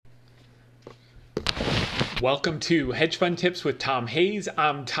Welcome to Hedge Fund Tips with Tom Hayes.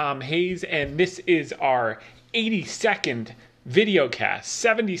 I'm Tom Hayes, and this is our 82nd videocast,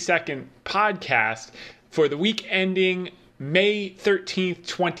 72nd podcast for the week ending May 13th,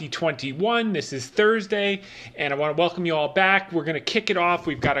 2021. This is Thursday, and I want to welcome you all back. We're going to kick it off.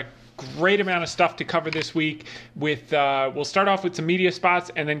 We've got a great amount of stuff to cover this week. We'll start off with some media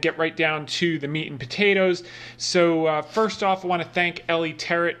spots and then get right down to the meat and potatoes. So first off, I want to thank Ellie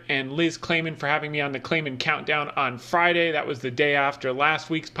Terrett and Liz Clayman for having me on the Clayman Countdown on Friday. That was the day after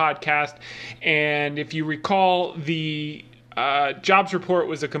last week's podcast. And if you recall, the jobs report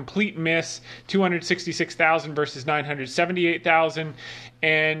was a complete miss, 266,000 versus 978,000.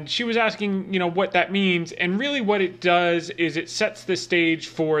 And she was asking, what that means. And really what it does is it sets the stage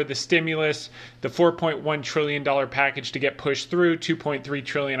for the stimulus, the $4.1 trillion package to get pushed through, $2.3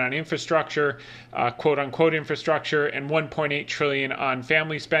 trillion on infrastructure, quote unquote infrastructure, and $1.8 trillion on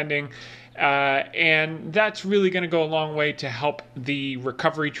family spending. And that's really going to go a long way to help the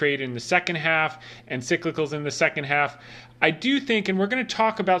recovery trade in the second half and cyclicals in the second half. I do think, and we're going to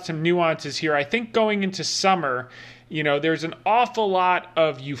talk about some nuances here, I think going into summer, there's an awful lot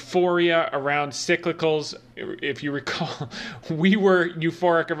of euphoria around cyclicals. If you recall, we were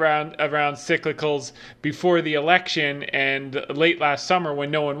euphoric around cyclicals before the election and late last summer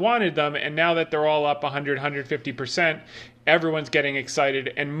when no one wanted them. And now that they're all up 100, 150%, everyone's getting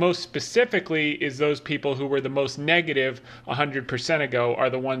excited. And most specifically is those people who were the most negative 100% ago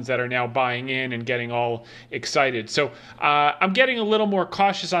are the ones that are now buying in and getting all excited. So I'm getting a little more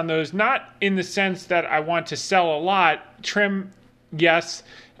cautious on those, not in the sense that I want to sell a lot. Trim, yes,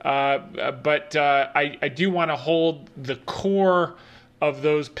 but I do want to hold the core of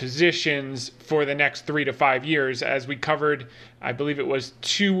those positions for the next 3 to 5 years. As we covered, I believe it was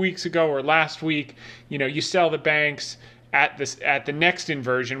 2 weeks ago or last week, you sell the banks at the next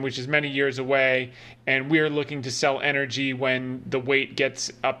inversion, which is many years away, and we're looking to sell energy when the weight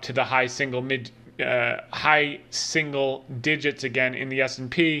gets up to the high single digits again in the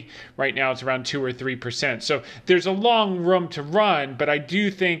S&P. Right now it's around 2 or 3%. So there's a long room to run, but I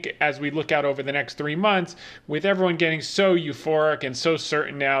do think as we look out over the next 3 months, with everyone getting so euphoric and so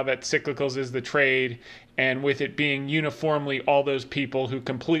certain now that cyclicals is the trade, and with it being uniformly all those people who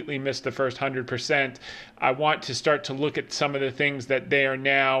completely missed the first 100%, I want to start to look at some of the things that they are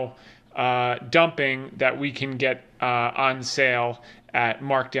now dumping that we can get on sale at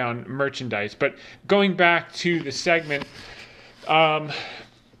markdown merchandise. But going back to the segment,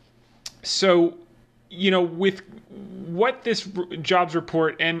 so with what this jobs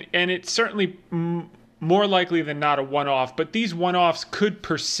report, and it's certainly more likely than not a one-off, but these one-offs could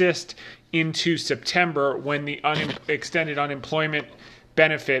persist into September when the extended unemployment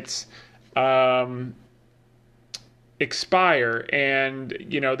benefits expire. And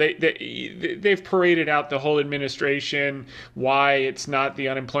they've paraded out the whole administration why it's not the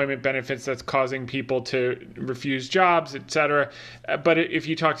unemployment benefits that's causing people to refuse jobs, etc. But if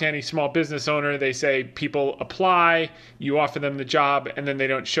you talk to any small business owner, they say people apply, you offer them the job, and then they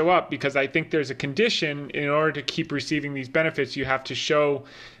don't show up, because I think there's a condition in order to keep receiving these benefits. You have to show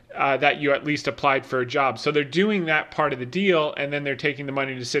that you at least applied for a job. So they're doing that part of the deal, and then they're taking the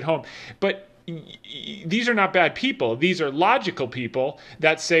money to sit home. But these are not bad people. These are logical people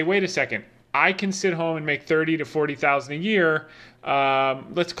that say, wait a second, I can sit home and make 30 to 40,000 a year.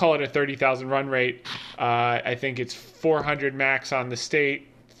 Let's call it a 30,000 run rate. I think it's 400 max on the state,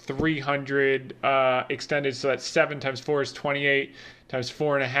 300 extended. So that's 7 times 4 is 28 times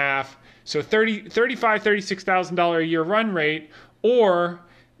 4.5. So $36,000 a year run rate, or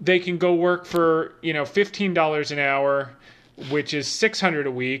they can go work for, $15 an hour, which is $600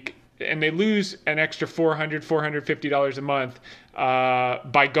 a week, and they lose an extra $450 a month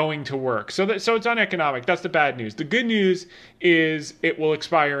by going to work. So it's uneconomic. That's the bad news. The good news is it will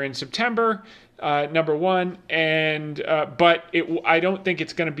expire in September, number one, and but I don't think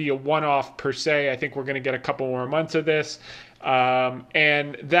it's going to be a one-off per se. I think we're going to get a couple more months of this,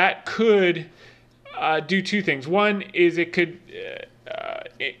 and that could do two things. One is it could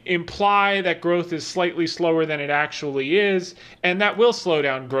imply that growth is slightly slower than it actually is, and that will slow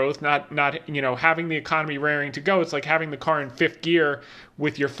down growth. Not having the economy raring to go. It's like having the car in fifth gear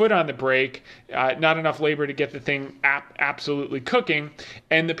with your foot on the brake, not enough labor to get the thing absolutely cooking.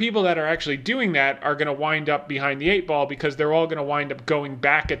 And the people that are actually doing that are going to wind up behind the eight ball, because they're all going to wind up going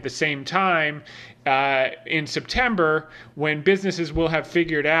back at the same time in September, when businesses will have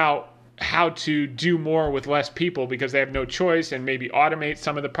figured out how to do more with less people because they have no choice, and maybe automate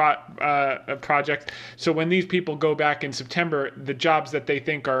some of the projects. So when these people go back in September, the jobs that they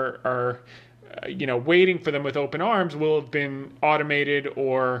think are waiting for them with open arms will have been automated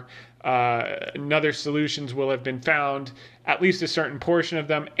or Another solutions will have been found, at least a certain portion of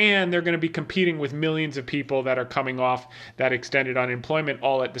them, and they're going to be competing with millions of people that are coming off that extended unemployment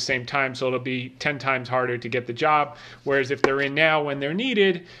all at the same time, so it'll be 10 times harder to get the job. Whereas if they're in now when they're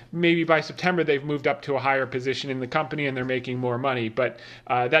needed, maybe by September they've moved up to a higher position in the company and they're making more money. But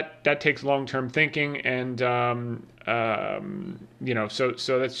that takes long-term thinking, and so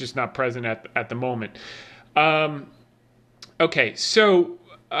that's just not present at the moment. Okay, so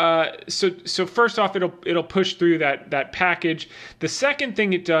first off, it'll push through that package. The second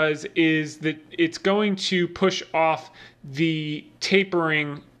thing it does is that it's going to push off the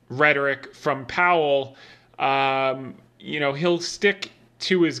tapering rhetoric from Powell. He'll stick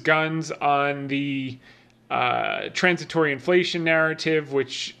to his guns on the transitory inflation narrative,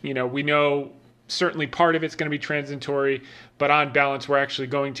 which we know certainly part of it's going to be transitory, but on balance, we're actually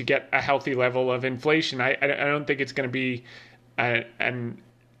going to get a healthy level of inflation. I don't think it's going to be an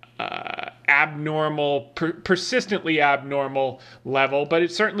persistently abnormal level, but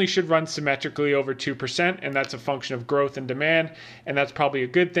it certainly should run symmetrically over 2%, and that's a function of growth and demand, and that's probably a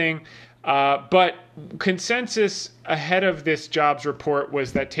good thing. But consensus ahead of this jobs report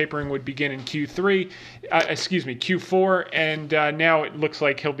was that tapering would begin in Q4, and now it looks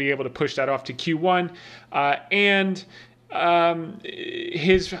like he'll be able to push that off to Q1.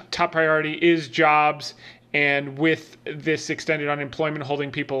 His top priority is jobs. And with this extended unemployment holding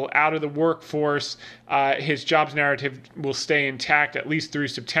people out of the workforce, his jobs narrative will stay intact at least through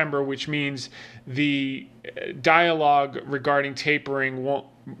September, which means the dialogue regarding tapering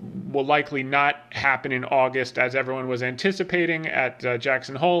will likely not happen in August as everyone was anticipating at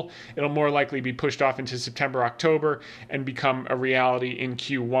Jackson Hole. It'll more likely be pushed off into September, October, and become a reality in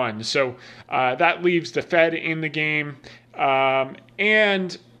Q1. So that leaves the Fed in the game.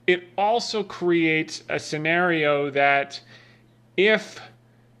 And it also creates a scenario that if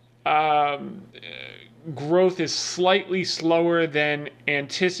growth is slightly slower than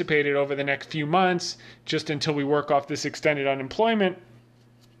anticipated over the next few months, just until we work off this extended unemployment,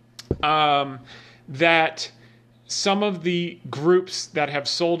 that some of the groups that have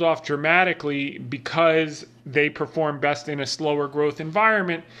sold off dramatically because they perform best in a slower growth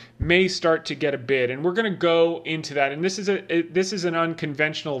environment may start to get a bid. And we're going to go into that. And this is an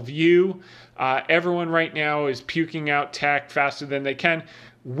unconventional view. Everyone right now is puking out tech faster than they can.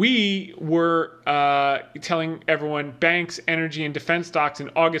 We were telling everyone banks, energy, and defense stocks in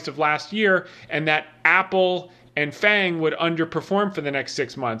August of last year, and that Apple and FANG would underperform for the next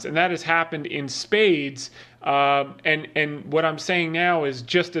 6 months. And that has happened in spades. And what I'm saying now is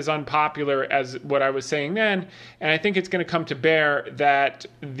just as unpopular as what I was saying then. And I think it's going to come to bear that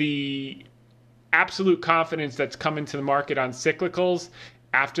the absolute confidence that's come into the market on cyclicals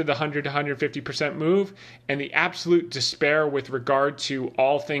after the 100 to 150% move, and the absolute despair with regard to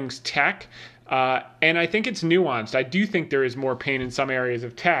all things tech. And I think it's nuanced. I do think there is more pain in some areas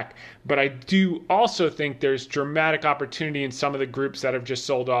of tech, but I do also think there's dramatic opportunity in some of the groups that have just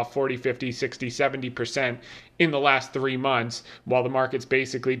sold off 40, 50, 60, 70% in the last 3 months, while the market's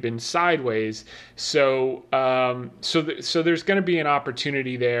basically been sideways. So there's going to be an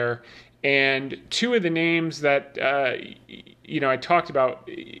opportunity there. And two of the names that I talked about,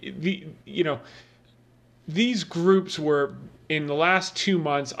 these groups were in the last 2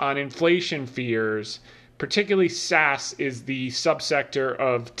 months on inflation fears. Particularly SaaS is the subsector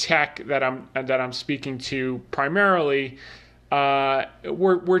of tech that I'm speaking to primarily.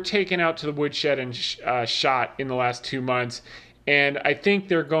 We're taken out to the woodshed and shot in the last 2 months. And I think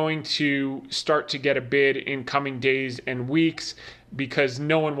they're going to start to get a bid in coming days and weeks because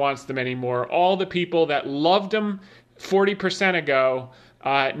no one wants them anymore. All the people that loved them 40% ago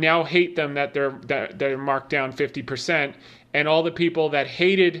now hate them that they're marked down 50%. And all the people that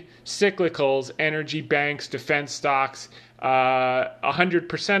hated cyclicals, energy, banks, defense stocks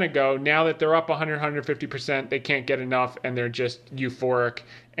 100% ago, now that they're up 100, 150%, they can't get enough and they're just euphoric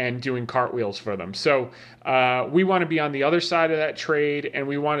and doing cartwheels for them. So we want to be on the other side of that trade, and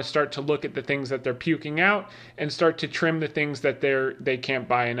we want to start to look at the things that they're puking out and start to trim the things that they can't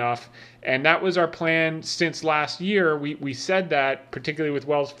buy enough. And that was our plan since last year. We said that, particularly with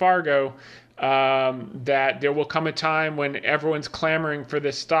Wells Fargo, that there will come a time when everyone's clamoring for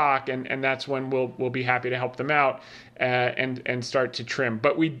this stock, and that's when we'll be happy to help them out and start to trim.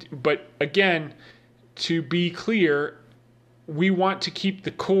 But again, to be clear, we want to keep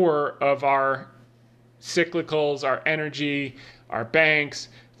the core of our cyclicals, our energy, our banks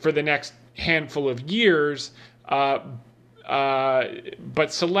for the next handful of years, but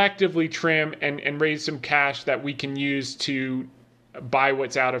selectively trim and raise some cash that we can use to buy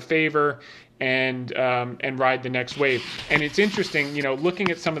what's out of favor and ride the next wave. And it's interesting,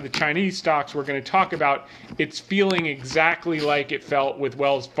 looking at some of the Chinese stocks we're going to talk about, it's feeling exactly like it felt with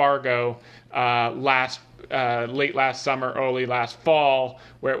Wells Fargo late last summer, early last fall,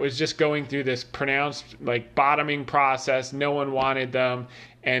 where it was just going through this pronounced bottoming process. No one wanted them,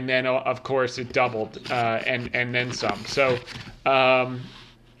 and then of course it doubled and then some. So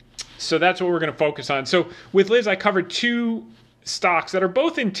that's what we're going to focus on. So with Liz, I covered two stocks that are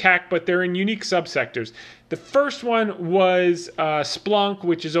both in tech, but they're in unique subsectors. The first one was Splunk,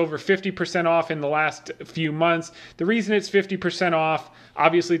 which is over 50% off in the last few months. The reason it's 50% off,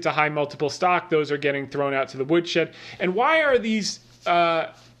 obviously it's a high multiple stock. Those are getting thrown out to the woodshed. And why are these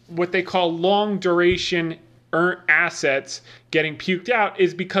what they call long duration assets getting puked out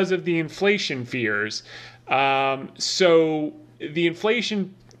is because of the inflation fears. So the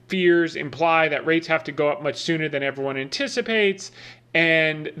inflation fears imply that rates have to go up much sooner than everyone anticipates,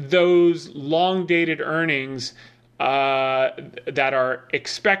 and those long-dated earnings that are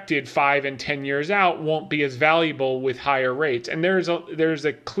expected 5 and 10 years out won't be as valuable with higher rates. And there's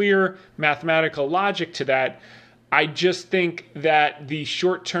a clear mathematical logic to that. I just think that the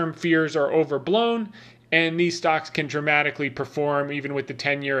short-term fears are overblown, and these stocks can dramatically perform even with the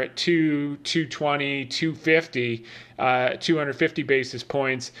 10-year at 220, 250, 250 basis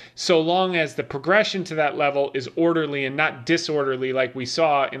points, so long as the progression to that level is orderly and not disorderly like we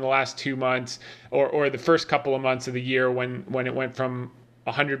saw in the last 2 months or the first couple of months of the year when it went from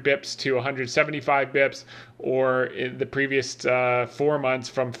 100 bips to 175 bips, or in the previous 4 months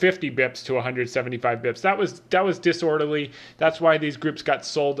from 50 bips to 175 bips. That was disorderly. That's why these groups got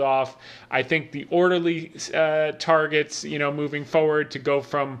sold off. I think the orderly targets, moving forward to go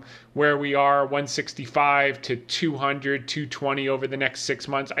from where we are, 165 to 200, 220 over the next 6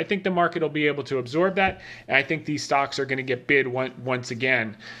 months. I think the market will be able to absorb that, and I think these stocks are going to get bid once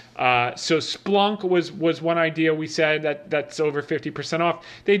again. So Splunk was one idea we said that's over 50% off.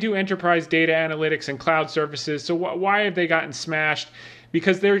 They do enterprise data analytics and cloud services. So why have they gotten smashed?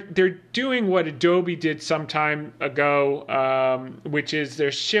 Because they're doing what Adobe did some time ago, which is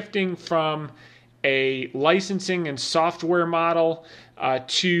they're shifting from a licensing and software model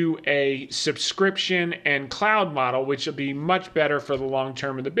to a subscription and cloud model, which will be much better for the long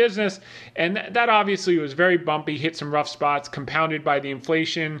term of the business. And that obviously was very bumpy, hit some rough spots, compounded by the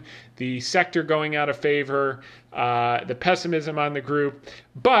inflation, the sector going out of favor, the pessimism on the group.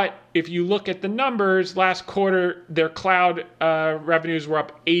 But if you look at the numbers, last quarter, their cloud revenues were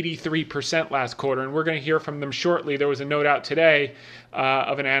up 83% last quarter, and we're going to hear from them shortly. There was a note out today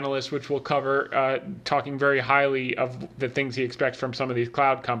of an analyst, which we'll cover, talking very highly of the things he expects from some of these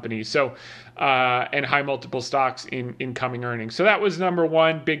cloud companies. So, and high multiple stocks in incoming earnings. So that was number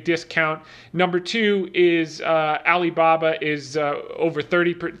one, big discount. Number two is Alibaba is over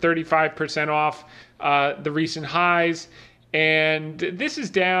 35% off the recent highs. And this is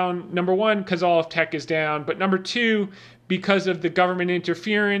down, number one, because all of tech is down, but number two, because of the government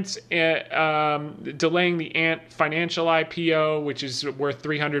interference, delaying the Ant Financial IPO, which is worth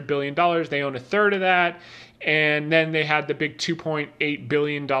 $300 billion. They own a third of that. And then they had the big $2.8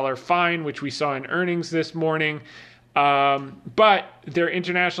 billion fine, which we saw in earnings this morning. But their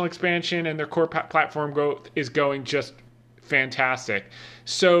international expansion and their core platform growth is going just fantastic.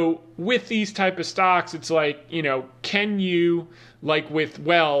 So with these type of stocks, it's like, can you, like with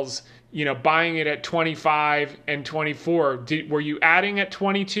Wells, buying it at 25 and 24, were you adding at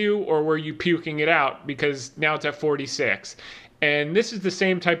 22 or were you puking it out because now it's at 46? And this is the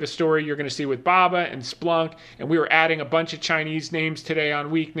same type of story you're going to see with Baba and Splunk. And we were adding a bunch of Chinese names today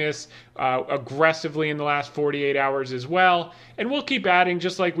on weakness, aggressively in the last 48 hours as well. And we'll keep adding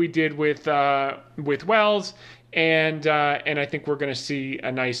just like we did with Wells. And I think we're going to see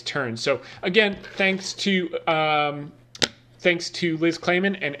a nice turn. So again, thanks to Liz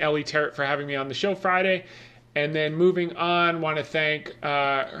Clayman and Ellie Terrett for having me on the show Friday. And then moving on, want to thank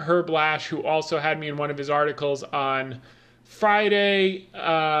Herb Lash, who also had me in one of his articles on Friday.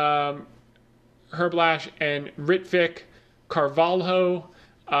 Herb Lash and Ritvik Carvalho.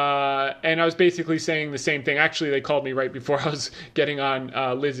 And I was basically saying the same thing. Actually, they called me right before I was getting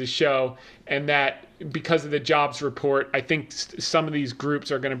on Liz's show. And that because of the jobs report, I think some of these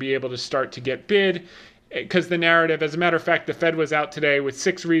groups are going to be able to start to get bid. Because the narrative, as a matter of fact, the Fed was out today with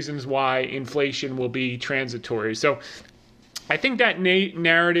 6 reasons why inflation will be transitory. So I think that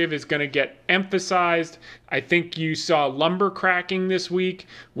narrative is going to get emphasized. I think you saw lumber cracking this week,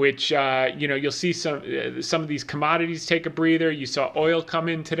 which you'll see some of these commodities take a breather. You saw oil come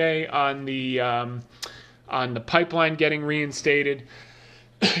in today on the pipeline getting reinstated.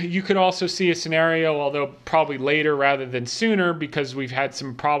 You could also see a scenario, although probably later rather than sooner, because we've had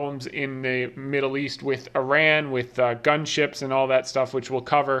some problems in the Middle East with Iran, with gunships and all that stuff, which we'll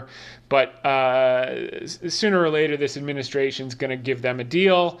cover. But sooner or later, this administration is going to give them a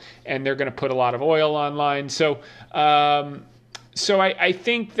deal, and they're going to put a lot of oil online. So I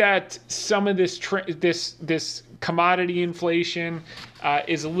think that some of this commodity inflation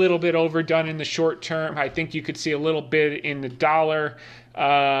is a little bit overdone in the short term. I think you could see a little bit in the dollar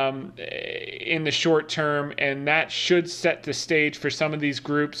in the short term, and that should set the stage for some of these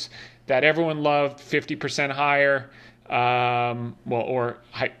groups that everyone loved, 50% higher,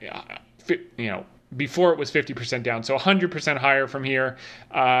 before it was 50% down, so 100% higher from here.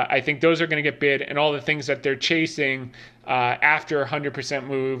 I think those are going to get bid, and all the things that they're chasing after 100%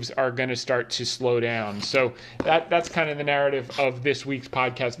 moves are going to start to slow down. So that's kind of the narrative of this week's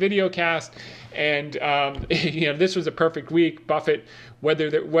podcast videocast. And this was a perfect week. Buffett,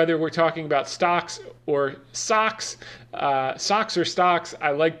 whether we're talking about stocks or socks or stocks,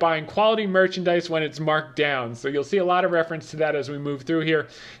 I like buying quality merchandise when it's marked down. So you'll see a lot of reference to that as we move through here.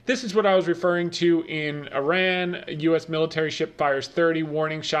 This is what I was referring to in Iran. A U.S. military ship fires 30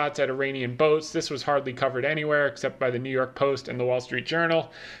 warning shots at Iranian boats. This was hardly covered anywhere except by the New York Post and the Wall Street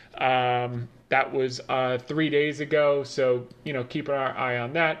Journal. That was 3 days ago. So, keep an eye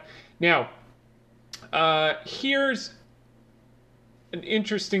on that. Now, here's an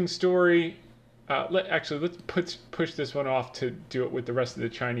interesting story. Let's push this one off to do it with the rest of the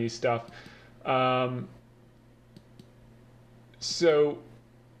Chinese stuff. So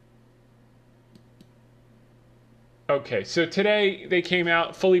today they came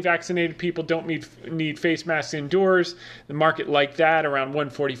out, fully vaccinated people don't need face masks indoors. The market liked that, around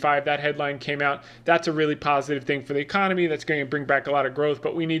 145. That headline came out. That's a really positive thing for the economy. That's going to bring back a lot of growth,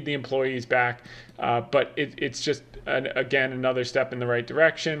 but we need the employees back. But it's just, again, another step in the right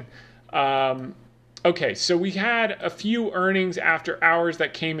direction. So we had a few earnings after hours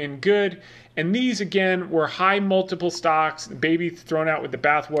that came in good. And these, again, were high multiple stocks, baby thrown out with the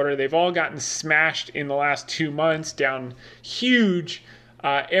bathwater. They've all gotten smashed in the last 2 months, down huge.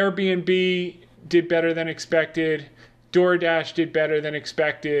 Airbnb did better than expected. DoorDash did better than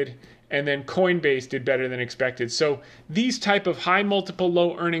expected. And then Coinbase did better than expected. So these type of high multiple,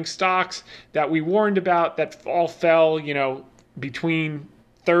 low earning stocks that we warned about that all fell, between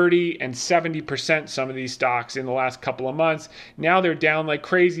 30 and 70%, some of these stocks in the last couple of months. Now they're down like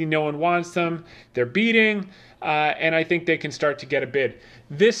crazy. No one wants them. They're beating, and I think they can start to get a bid.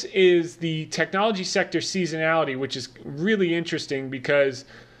 This is the technology sector seasonality, which is really interesting because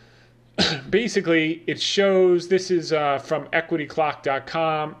basically it shows, this is from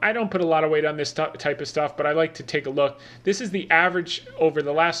equityclock.com. I don't put a lot of weight on this type of stuff, but I like to take a look. This is the average over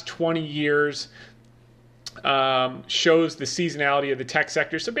the last 20 years. Shows the seasonality of the tech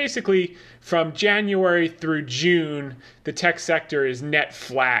sector. So basically, from January through June, the tech sector is net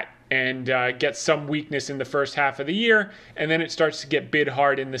flat and gets some weakness in the first half of the year, and then it starts to get bid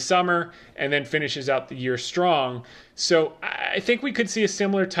hard in the summer and then finishes out the year strong. So I think we could see a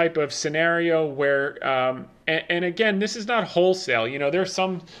similar type of scenario where, and again, this is not wholesale. There are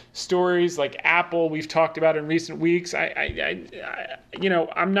some stories like Apple we've talked about in recent weeks. I'm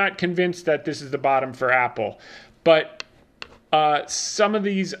not convinced that this is the bottom for Apple, but some of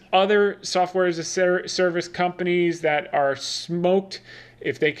these other software as a service companies that are smoked,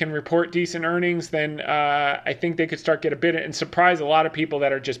 if they can report decent earnings, then I think they could start get a bid and surprise a lot of people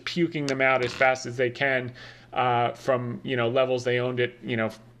that are just puking them out as fast as they can from levels they owned at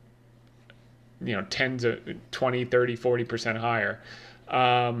tens of 20, 30, 40% higher.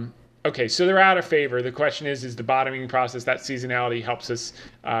 So they're out of favor. The question is the bottoming process, that seasonality helps us,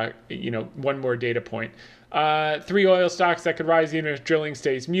 one more data point. 3 oil stocks that could rise even if drilling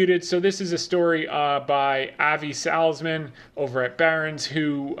stays muted. So this is a story by Avi Salzman over at Barron's,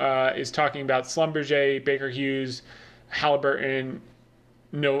 who is talking about Schlumberger, Baker Hughes, Halliburton,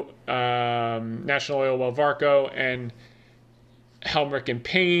 National Oil, Varco, and Helmerich and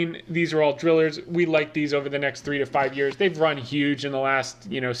Payne. These are all drillers. We like these over the next 3 to 5 years. They've run huge in the last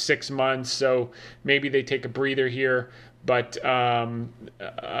 6 months, so maybe they take a breather here. But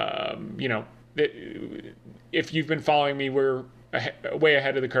if you've been following me, we're way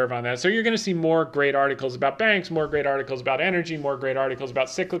ahead of the curve on that. So you're going to see more great articles about banks, more great articles about energy, more great articles about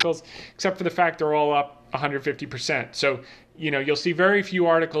cyclicals, except for the fact they're all up 150%. So, you'll see very few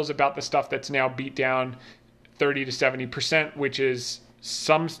articles about the stuff that's now beat down 30 to 70%, which is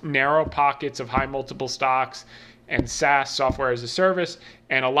some narrow pockets of high multiple stocks and SaaS, software as a service,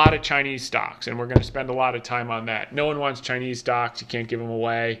 and a lot of Chinese stocks. And we're going to spend a lot of time on that. No one wants Chinese stocks. You can't give them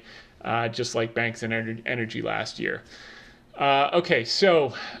away, just like banks and energy last year. Okay,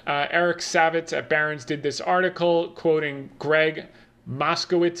 so Eric Savitz at Barron's did this article quoting Greg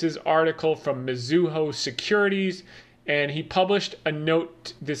Moskowitz's article from Mizuho Securities, and he published a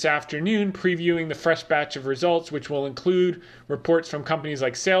note this afternoon previewing the fresh batch of results, which will include reports from companies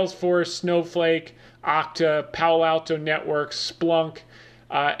like Salesforce, Snowflake, Okta, Palo Alto Networks, Splunk.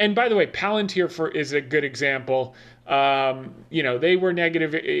 And by the way, Palantir is a good example. They were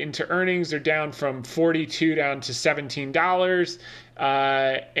negative into earnings. They're down from $42 down to $17.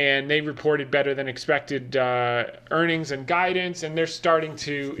 And they reported better than expected earnings and guidance. And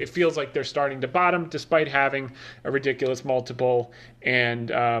it feels like they're starting to bottom despite having a ridiculous multiple. And,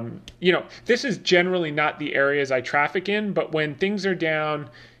 this is generally not the areas I traffic in, but when things are down,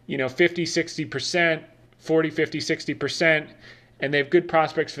 50, 60%, 40, 50, 60%, and they have good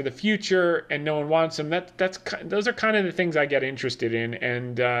prospects for the future, and no one wants them. Those are kind of the things I get interested in,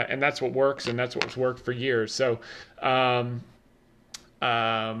 and that's what works, and that's what's worked for years. So, that's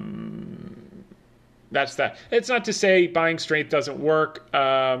that. It's not to say buying strength doesn't work,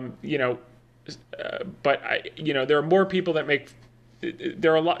 but there are more people that make.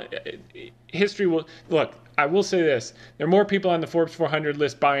 There are a lot. History will look. I will say this: there are more people on the Forbes 400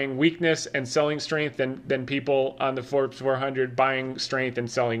 list buying weakness and selling strength than people on the Forbes 400 buying strength and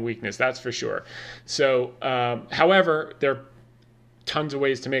selling weakness. That's for sure. So, however, there are tons of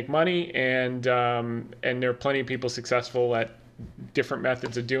ways to make money, and there are plenty of people successful at different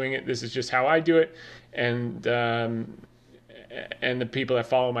methods of doing it. This is just how I do it, and the people that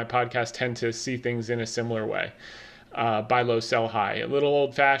follow my podcast tend to see things in a similar way. Buy low, sell high. A little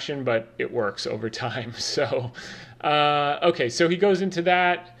old-fashioned, but it works over time. So, okay, so he goes into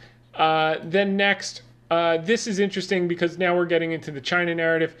that. Then next, this is interesting because now we're getting into the China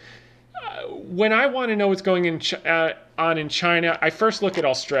narrative. When I want to know what's going on in China, I first look at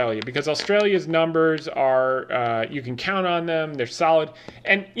Australia because Australia's numbers are, you can count on them. They're solid.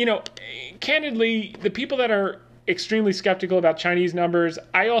 And, candidly, the people that are extremely skeptical about Chinese numbers,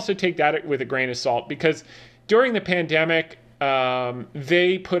 I also take that with a grain of salt because during the pandemic,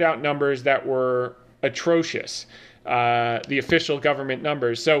 they put out numbers that were atrocious, the official government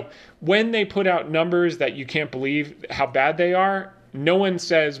numbers. So when they put out numbers that you can't believe how bad they are, no one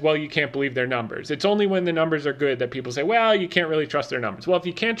says, well, you can't believe their numbers. It's only when the numbers are good that people say, well, you can't really trust their numbers. Well, if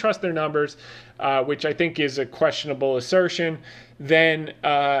you can't trust their numbers, which I think is a questionable assertion, then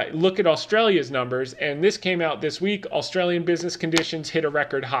look at Australia's numbers. And this came out this week. Australian business conditions hit a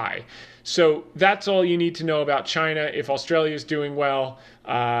record high. So that's all you need to know about China. If Australia is doing well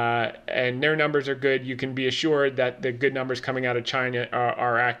and their numbers are good, you can be assured that the good numbers coming out of China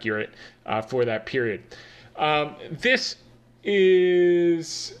are accurate for that period. This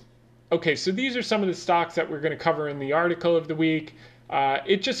is okay. So these are some of the stocks that we're going to cover in the article of the week.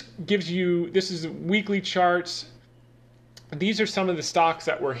 It just gives you, this is weekly charts. These are some of the stocks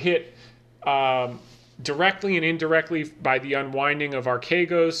that were hit directly and indirectly by the unwinding of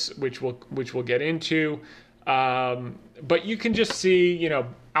Archegos, which we'll get into. But you can just see,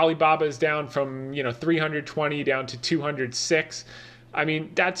 Alibaba is down from 320 down to 206. I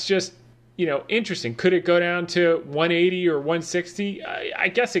mean, that's just interesting. Could it go down to 180 or 160? I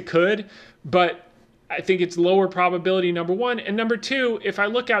guess it could, but I think it's lower probability, number one. And number two, if I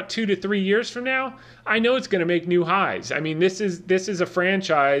look out 2 to 3 years from now, I know it's going to make new highs. I mean, this is a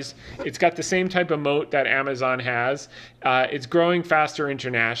franchise. It's got the same type of moat that Amazon has. It's growing faster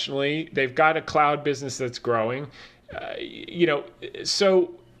internationally. They've got a cloud business that's growing.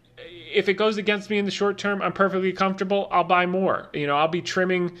 So if it goes against me in the short term, I'm perfectly comfortable. I'll buy more. I'll be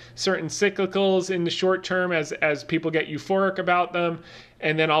trimming certain cyclicals in the short term as people get euphoric about them,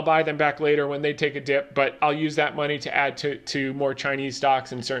 and then I'll buy them back later when they take a dip. But I'll use that money to add to more Chinese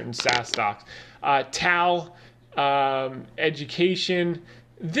stocks and certain SaaS stocks. TAL, education.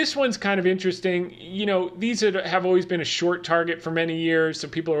 This one's kind of interesting. These have always been a short target for many years, so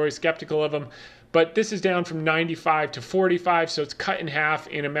people are always skeptical of them. But this is down from 95 to 45, so it's cut in half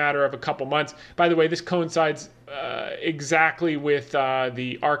in a matter of a couple months. By the way, this coincides exactly with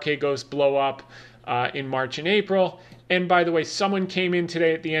the Archegos blow up in March and April. And by the way, someone came in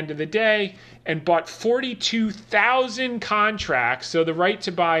today at the end of the day and bought 42,000 contracts, so the right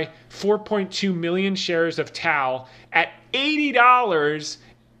to buy 4.2 million shares of TAL at $80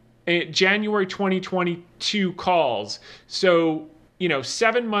 in January 2022 calls. So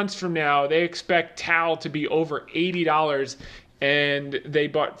 7 months from now, they expect TAL to be over $80, and they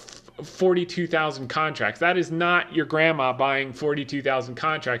bought 42,000 contracts. That is not your grandma buying 42,000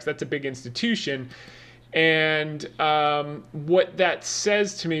 contracts. That's a big institution. And what that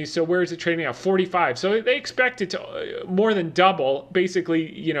says to me, so where is it trading now? 45. So they expect it to more than double.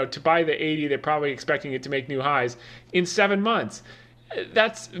 Basically, to buy the 80, they're probably expecting it to make new highs in 7 months.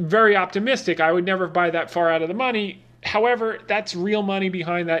 That's very optimistic. I would never buy that far out of the money. However, that's real money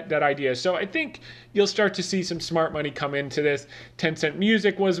behind that idea. So I think you'll start to see some smart money come into this. Tencent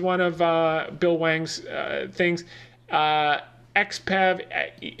Music was one of Bill Wang's things. XPEV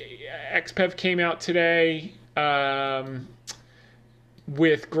came out today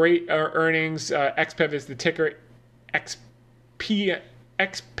with great earnings. XPEV is the ticker.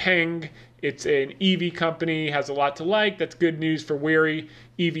 XPeng. It's an EV company, has a lot to like. That's good news for wary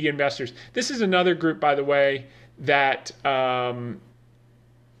EV investors. This is another group, by the way, that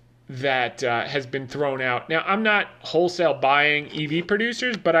has been thrown out. Now, I'm not wholesale buying EV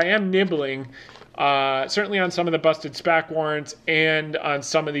producers, but I am nibbling certainly on some of the busted SPAC warrants and on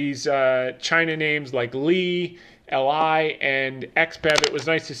some of these China names like LI, and XPEV. It was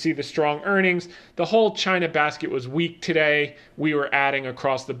nice to see the strong earnings. The whole China basket was weak today. We were adding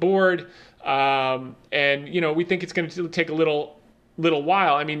across the board. And, we think it's going to take a little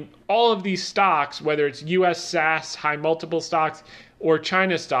while. I mean, all of these stocks, whether it's U.S. SaaS, high multiple stocks, or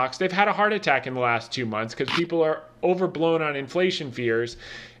China stocks, they've had a heart attack in the last 2 months because people are overblown on inflation fears.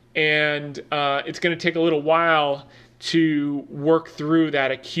 And it's going to take a little while to work through that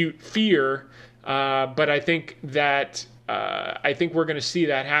acute fear. But I think that we're going to see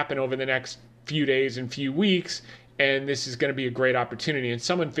that happen over the next few days and few weeks. And this is going to be a great opportunity. And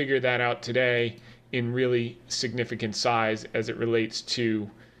someone figured that out today in really significant size as it relates to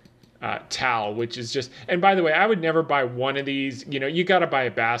TAL, which is just, and by the way, I would never buy one of these. You got to buy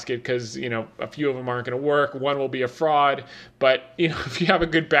a basket because, a few of them aren't going to work. One will be a fraud. But, if you have a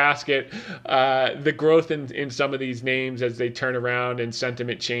good basket, the growth in some of these names as they turn around and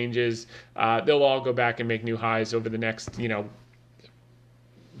sentiment changes, they'll all go back and make new highs over the next,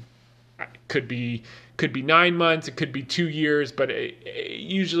 could be 9 months, it could be 2 years, but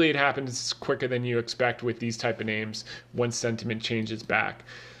usually it happens quicker than you expect with these type of names once sentiment changes back.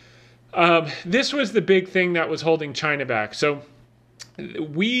 This was the big thing that was holding China back. So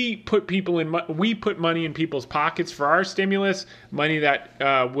we put money in people's pockets for our stimulus, money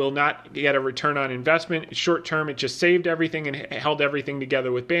that will not get a return on investment. Short term, it just saved everything and held everything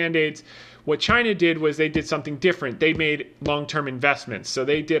together with Band-Aids. What China did was they did something different. They made long-term investments. So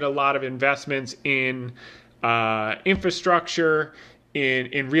they did a lot of investments in infrastructure,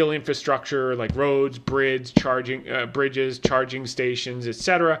 in real infrastructure like roads, bridges, charging stations,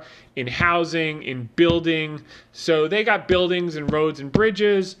 etc., in housing, in building. So they got buildings and roads and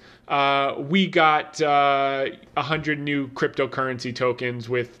bridges. We got 100 new cryptocurrency tokens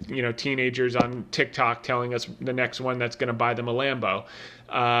with teenagers on TikTok telling us the next one that's going to buy them a Lambo.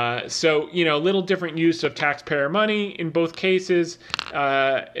 So little different use of taxpayer money in both cases.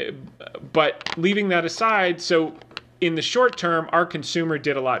 But leaving that aside, so in the short term, our consumer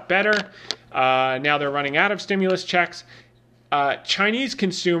did a lot better. Now they're running out of stimulus checks. Chinese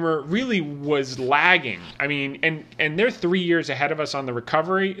consumer really was lagging. I mean, and they're 3 years ahead of us on the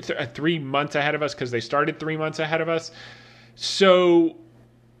recovery, 3 months ahead of us because they started 3 months ahead of us. So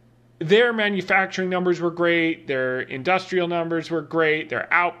their manufacturing numbers were great. Their industrial numbers were great.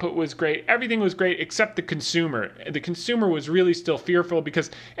 Their output was great. Everything was great except the consumer. The consumer was really still fearful because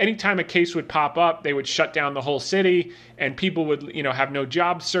anytime a case would pop up, they would shut down the whole city and people would, have no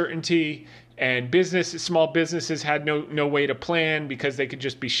job certainty. And small businesses had no way to plan because they could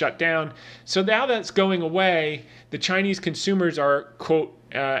just be shut down. So now that's going away, the Chinese consumers are, quote,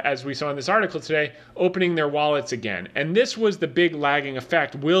 as we saw in this article today, opening their wallets again. And this was the big lagging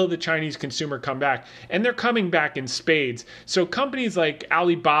effect. Will the Chinese consumer come back? And they're coming back in spades. So companies like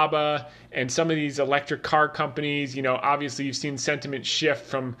Alibaba and some of these electric car companies, obviously you've seen sentiment shift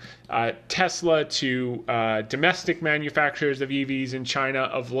from Tesla to domestic manufacturers of EVs in China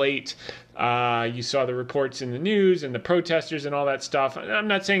of late. You saw the reports in the news and the protesters and all that stuff. I'm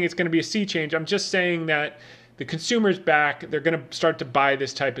not saying it's going to be a sea change. I'm just saying that the consumer's back. They're going to start to buy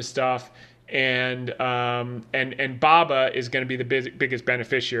this type of stuff. And Baba is going to be the biggest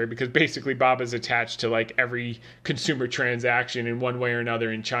beneficiary because basically Baba is attached to like every consumer transaction in one way or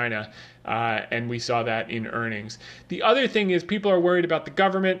another in China. And we saw that in earnings. The other thing is people are worried about the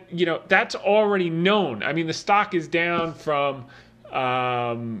government. That's already known. I mean, the stock is down from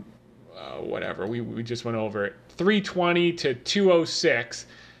whatever. We just went over it. 320 to 206.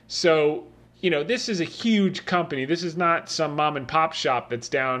 So, this is a huge company. This is not some mom and pop shop that's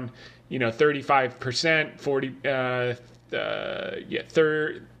down 35%,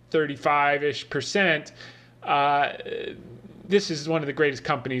 35-ish percent. This is one of the greatest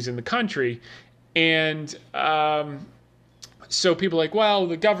companies in the country. And so people are like, well,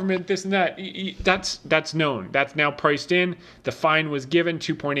 the government, this and that. That's known. That's now priced in. The fine was given,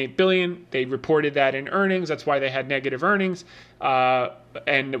 $2.8 billion. They reported that in earnings. That's why they had negative earnings.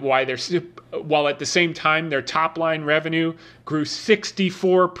 And why while at the same time their top line revenue grew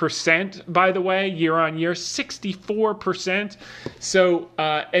 64%, by the way, year on year, 64%. So,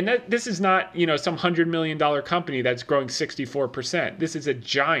 and this is not, some $100 million company that's growing 64%. This is a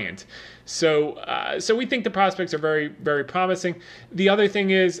giant. So we think the prospects are very, very promising. The other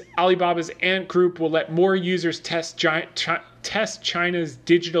thing is Alibaba's Ant Group will let more users test China's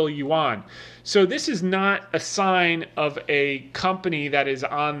digital yuan. So this is not a sign of a company that is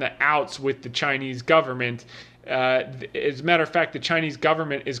on the outs with the Chinese government. As a matter of fact, the Chinese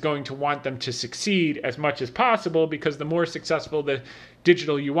government is going to want them to succeed as much as possible, because the more successful the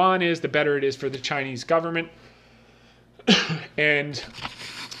digital yuan is, the better it is for the Chinese government. And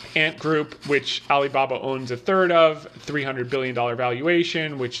Ant Group, which Alibaba owns a third of, $300 billion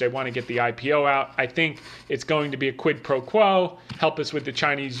valuation, which they want to get the IPO out. I think it's going to be a quid pro quo. Help us with the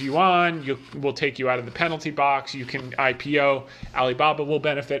Chinese yuan. We'll take you out of the penalty box. You can IPO. Alibaba will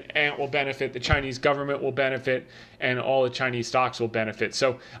benefit. Ant will benefit. The Chinese government will benefit. And all the Chinese stocks will benefit.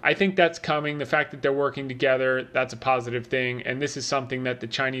 So I think that's coming. The fact that they're working together, that's a positive thing. And this is something that the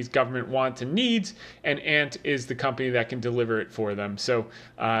Chinese government wants and needs. And Ant is the company that can deliver it for them. So,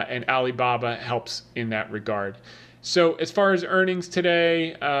 and Alibaba helps in that regard. So as far as earnings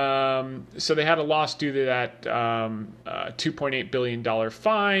today, so they had a loss due to that $2.8 billion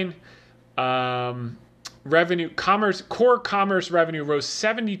fine. Core commerce revenue rose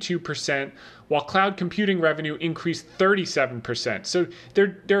 72%, while cloud computing revenue increased 37%. So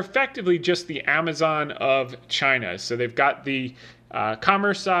they're effectively just the Amazon of China. So they've got the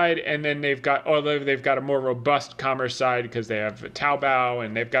commerce side, and then they've got a more robust commerce side because they have Taobao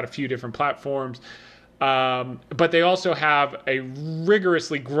and they've got a few different platforms. But they also have a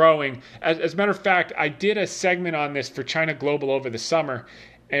rigorously growing. As a matter of fact, I did a segment on this for China Global over the summer.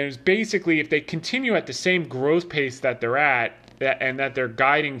 And it was basically, if they continue at the same growth pace that they're at, and that they're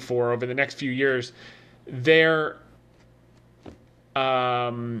guiding for over the next few years, their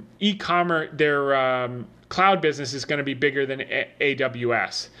e-commerce, their cloud business is going to be bigger than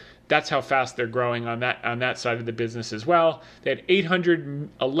AWS. That's how fast they're growing on that side of the business as well. They had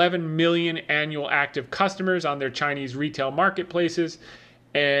 811 million annual active customers on their Chinese retail marketplaces,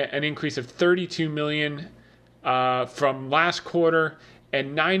 an increase of 32 million from last quarter,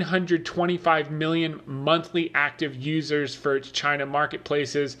 and 925 million monthly active users for its China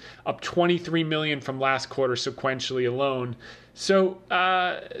marketplaces, up 23 million from last quarter sequentially alone. So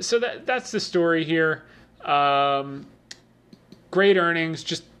that's the story here. Great earnings,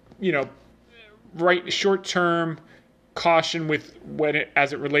 just right short term caution with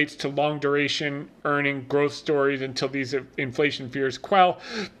as it relates to long duration earning growth stories until these inflation fears quell.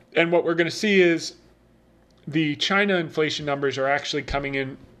 And what we're going to see is the China inflation numbers are actually coming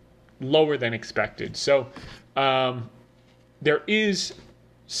in lower than expected. So there is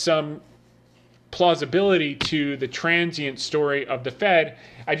some plausibility to the transient story of the Fed.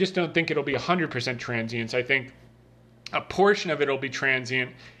 I just don't think it'll be 100% transient. I think a portion of it will be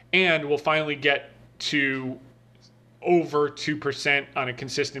transient, and we'll finally get to over 2% on a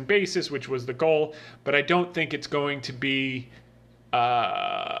consistent basis, which was the goal. But I don't think it's going to be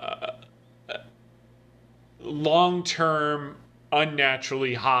long-term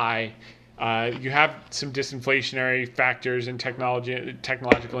unnaturally high. You have some disinflationary factors in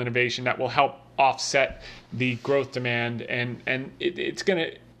technological innovation that will help offset the growth demand, and it's going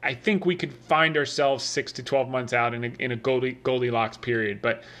to, I think we could find ourselves 6 to 12 months out in a Goldilocks period,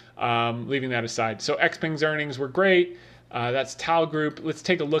 but leaving that aside. So Xpeng's earnings were great. That's Tal Group. Let's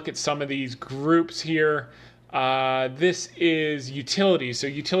take a look at some of these groups here. This is utilities. So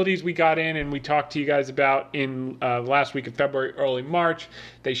utilities we got in and we talked to you guys about in last week of February, early March.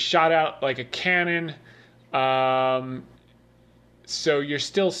 They shot out like a cannon. So you're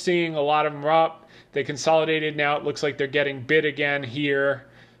still seeing a lot of them are up. They consolidated. Now it looks like they're getting bid again here.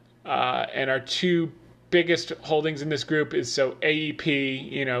 And our two biggest holdings in this group is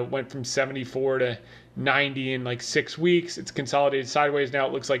AEP, went from 74 to 90 in like 6 weeks. It's consolidated sideways. Now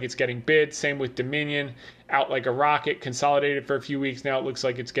it looks like it's getting bid. Same with Dominion, out like a rocket, consolidated for a few weeks. Now it looks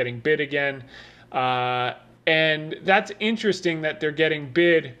like it's getting bid again. And that's interesting that they're getting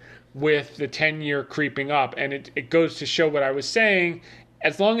bid with the 10-year creeping up. And it goes to show what I was saying.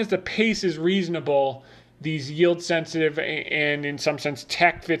 As long as the pace is reasonable, these yield sensitive and in some sense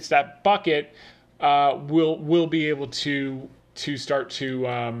tech fits that bucket, will be able to start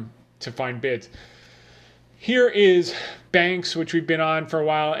to find bids. Here is banks, which we've been on for a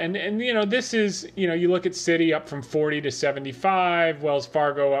while. And this is, you look at Citi up from 40 to 75, Wells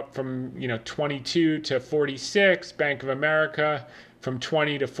Fargo up from, 22 to 46, Bank of America from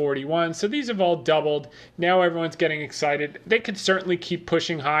 20 to 41. So these have all doubled. Now everyone's getting excited. They could certainly keep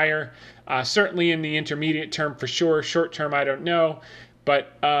pushing higher, certainly in the intermediate term for sure. Short term, I don't know.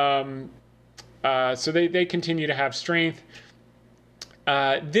 But so they continue to have strength.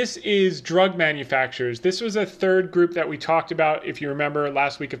 This is drug manufacturers. This was a third group that we talked about, if you remember,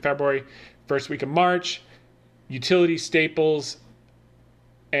 last week of February, first week of March. Utility staples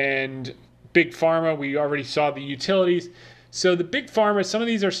and big pharma. We already saw the utilities. So the big pharma, some of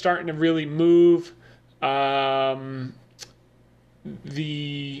these are starting to really move. The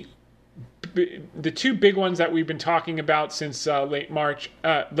two big ones that we've been talking about since late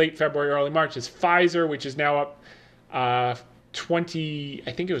February, early March is Pfizer, which is now up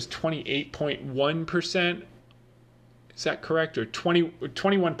 28.1%. Is that correct? Or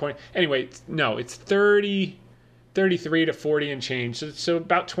 21 point? Anyway, it's 33 to 40 and change. So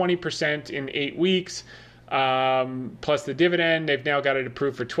about 20% in 8 weeks. Plus the dividend. They've now got it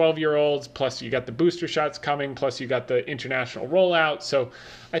approved for 12-year-olds. Plus you got the booster shots coming. Plus you got the international rollout. So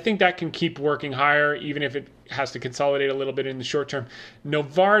I think that can keep working higher, even if it has to consolidate a little bit in the short term.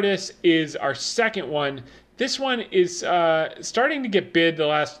 Novartis is our second one. This one is starting to get bid the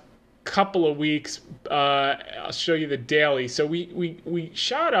last couple of weeks. I'll show you the daily. So we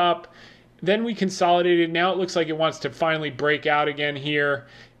shot up, then we consolidated. Now it looks like it wants to finally break out again here.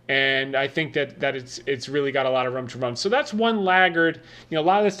 And I think that it's really got a lot of room to run. So that's one laggard. A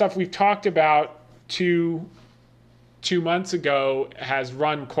lot of the stuff we've talked about two months ago has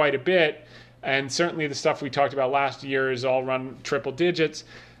run quite a bit. And certainly the stuff we talked about last year is all run triple digits.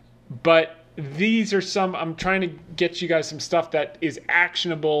 But these are some, I'm trying to get you guys some stuff that is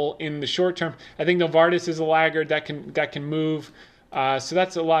actionable in the short term. I think Novartis is a laggard that can move. So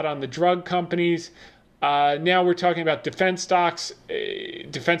that's a lot on the drug companies. Now we're talking about defense stocks,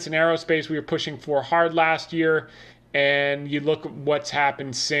 defense and aerospace. We were pushing for hard last year, and you look at what's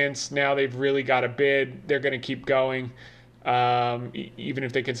happened since. Now they've really got a bid. They're going to keep going, even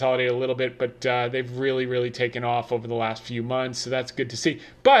if they consolidate a little bit. But they've really, really taken off over the last few months, so that's good to see.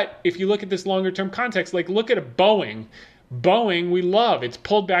 But if you look at this longer-term context, like look at a Boeing. Boeing, we love. It's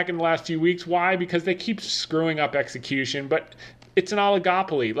pulled back in the last few weeks. Why? Because they keep screwing up execution, but it's an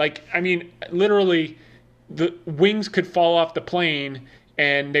oligopoly. Literally, the wings could fall off the plane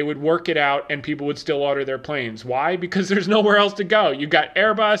and they would work it out and people would still order their planes. Why? Because there's nowhere else to go. You've got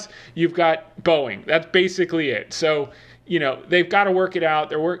Airbus, you've got Boeing. That's basically it. So, they've got to work it out.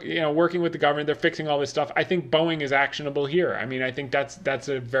 They're working with the government. They're fixing all this stuff. I think Boeing is actionable here. I think that's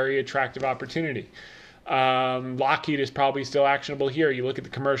a very attractive opportunity. Lockheed is probably still actionable here. You look at the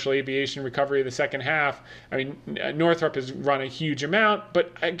commercial aviation recovery of the second half. Northrop has run a huge amount,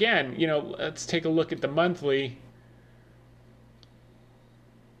 but again, let's take a look at the monthly.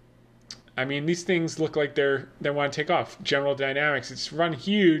 These things look like they want to take off. General Dynamics, it's run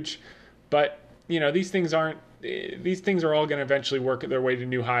huge, but these things are all going to eventually work their way to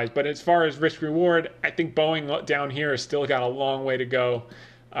new highs. But as far as risk reward, I think Boeing down here has still got a long way to go,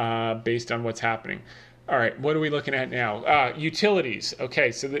 based on what's happening. All right, what are we looking at now? Utilities.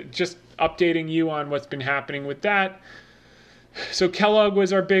 Okay, so just updating you on what's been happening with that. So Kellogg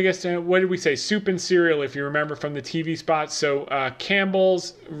was our biggest, and what did we say? Soup and cereal, if you remember from the TV spots. So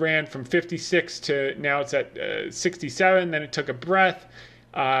Campbell's ran from 56 to now it's at 67. Then it took a breath,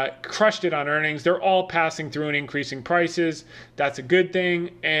 crushed it on earnings. They're all passing through and increasing prices. That's a good thing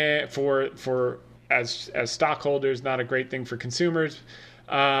for as stockholders, not a great thing for consumers.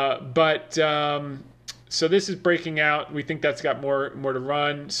 So this is breaking out. We think that's got more to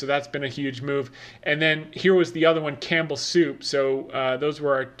run. So that's been a huge move. And then here was the other one, Campbell Soup. So those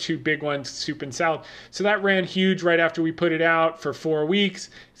were our two big ones, soup and salad. So that ran huge right after we put it out for 4 weeks.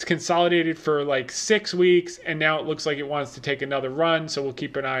 It's consolidated for like 6 weeks, and now it looks like it wants to take another run. So we'll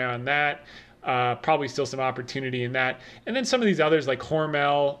keep an eye on that. Probably still some opportunity in that. And then some of these others like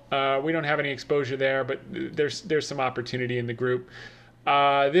Hormel, we don't have any exposure there, but there's some opportunity in the group.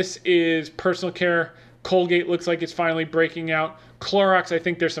 This is personal care. Colgate looks like it's finally breaking out. Clorox, I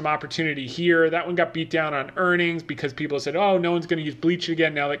think there's some opportunity here. That one got beat down on earnings because people said, oh, no one's going to use bleach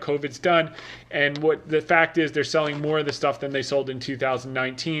again now that COVID's done. And what the fact is, they're selling more of the stuff than they sold in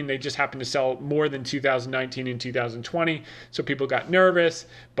 2019. They just happened to sell more than 2019 in 2020. So people got nervous.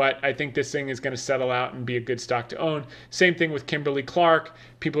 But I think this thing is going to settle out and be a good stock to own. Same thing with Kimberly-Clark.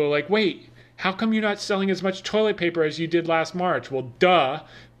 People are like, wait, how come you're not selling as much toilet paper as you did last March? Well, duh.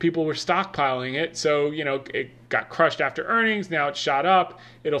 People were stockpiling it. So, it got crushed after earnings. Now it's shot up.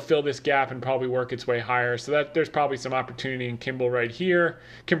 It'll fill this gap and probably work its way higher. So that there's probably some opportunity in Kimball right here.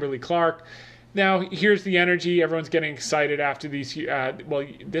 Kimberly-Clark. Now, here's the energy. Everyone's getting excited after these.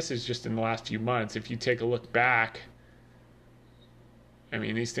 This is just in the last few months. If you take a look back, I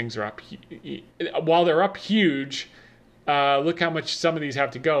mean, these things are up. While they're up huge, look how much some of these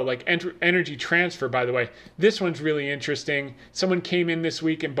have to go. Like Energy Transfer, by the way. This one's really interesting. Someone came in this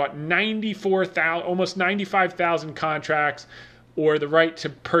week and bought 94,000, almost 95,000 contracts, or the right to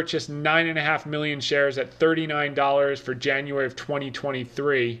purchase 9.5 million shares at $39 for January of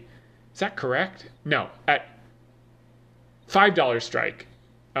 2023. Is that correct? No, at $5 strike.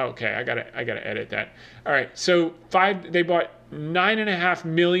 Okay, I gotta edit that. All right, so they bought 9.5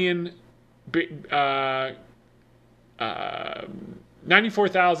 million,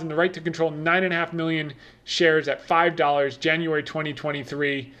 94,000, the right to control 9.5 million shares at $5, January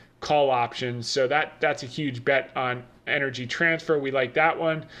 2023 call options. So that's a huge bet on Energy Transfer. We like that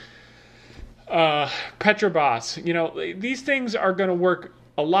one. Petrobras, these things are going to work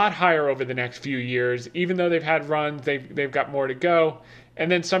a lot higher over the next few years. Even though they've had runs, they've got more to go. And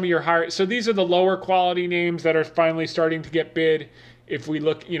then some of your higher, so these are the lower quality names that are finally starting to get bid. If we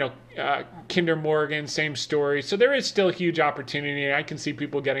look, Kinder Morgan, same story. So there is still huge opportunity, and I can see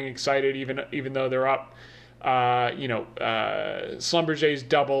people getting excited even though they're up. Schlumberger's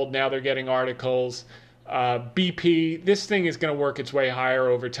doubled. Now they're getting articles. BP, this thing is going to work its way higher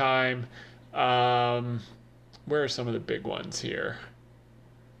over time. Where are some of the big ones here?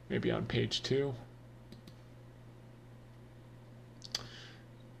 Maybe on page 2.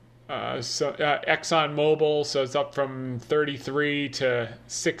 ExxonMobil, so it's up from 33 to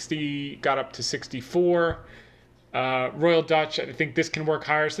 60, got up to 64. Royal Dutch, I think this can work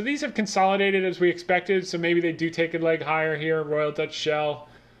higher. So these have consolidated as we expected, so maybe they do take a leg higher here. Royal Dutch Shell,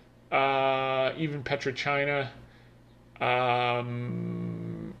 even PetroChina.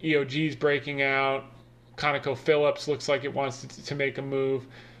 EOG's breaking out. ConocoPhillips looks like it wants to make a move.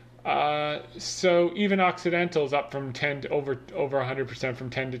 So even Occidental's up from 10 to over 100% from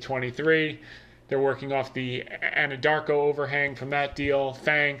 10 to 23. They're working off the Anadarko overhang from that deal.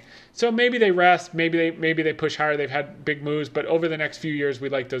 FANG. So maybe they rest. Maybe they push higher. They've had big moves, but over the next few years, we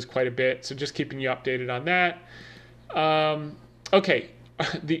like those quite a bit. So just keeping you updated on that. Okay.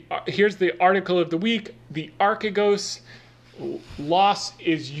 Here's the article of the week. The Archegos loss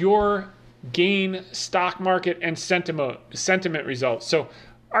is your gain stock market and sentiment results. So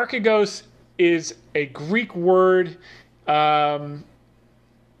Archegos is a Greek word that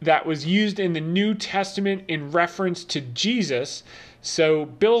was used in the New Testament in reference to Jesus. So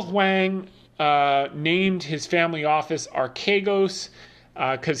Bill Huang named his family office Archegos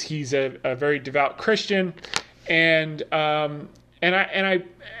because he's a very devout Christian, and I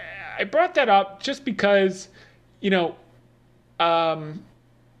brought that up just because the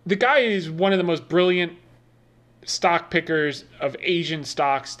guy is one of the most brilliant stock pickers of Asian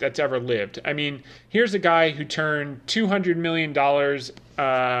stocks that's ever lived. I mean, here's a guy who turned $200 million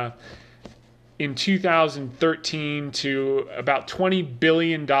in 2013 to about $20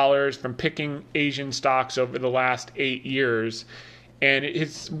 billion from picking Asian stocks over the last 8 years. And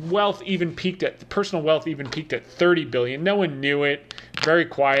his personal wealth even peaked at $30 billion. No one knew it. Very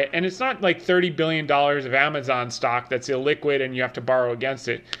quiet. And it's not like $30 billion of Amazon stock that's illiquid and you have to borrow against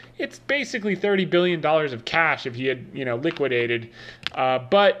it. It's basically $30 billion of cash if he had, liquidated.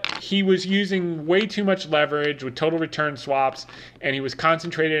 But he was using way too much leverage with total return swaps, and he was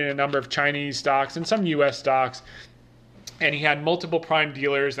concentrated in a number of Chinese stocks and some U.S. stocks. And he had multiple prime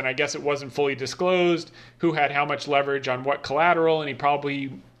dealers, and I guess it wasn't fully disclosed who had how much leverage on what collateral, and he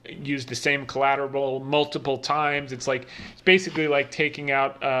probably used the same collateral multiple times. It's basically like taking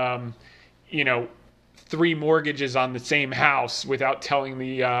out, 3 mortgages on the same house without telling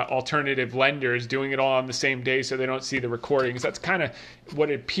the alternative lenders, doing it all on the same day so they don't see the recordings. That's kind of what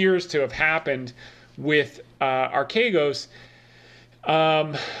appears to have happened with Archegos.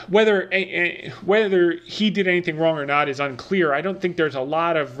 Whether he did anything wrong or not is unclear. I don't think there's a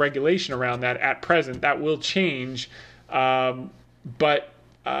lot of regulation around that at present. That will change. But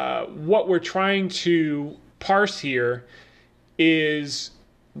what we're trying to parse here is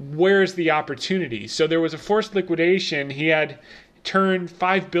where's the opportunity. So there was a forced liquidation. He had turned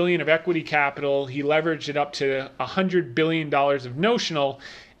 $5 billion of equity capital. He leveraged it up to $100 billion of notional.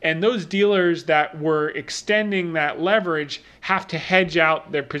 And those dealers that were extending that leverage have to hedge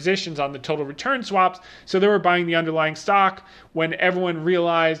out their positions on the total return swaps. So they were buying the underlying stock. When everyone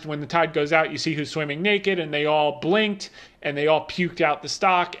realized when the tide goes out, you see who's swimming naked, and they all blinked and they all puked out the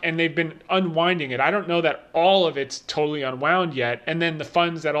stock, and they've been unwinding it. I don't know that all of it's totally unwound yet. And then the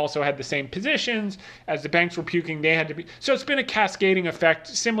funds that also had the same positions as the banks were puking, they had to be. So it's been a cascading effect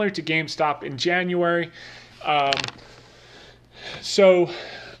similar to GameStop in January. So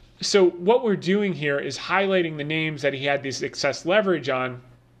what we're doing here is highlighting the names that he had this excess leverage on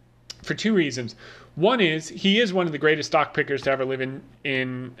for two reasons. One is he is one of the greatest stock pickers to ever live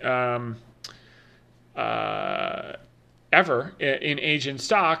ever in Asian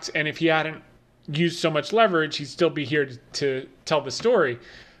stocks, and if he hadn't used so much leverage, he'd still be here to tell the story.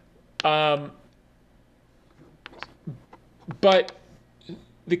 But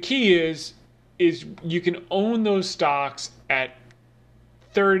the key is you can own those stocks at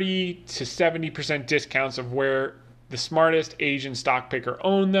 30 to 70% discounts of where the smartest Asian stock picker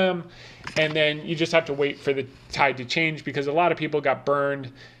owned them. And then you just have to wait for the tide to change, because a lot of people got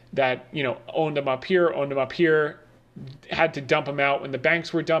burned that, owned them up here, had to dump them out when the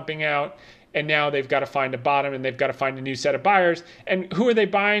banks were dumping out. And now they've got to find a bottom, and they've got to find a new set of buyers. And who are they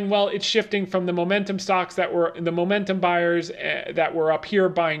buying? Well, it's shifting from the momentum stocks that were the momentum buyers that were up here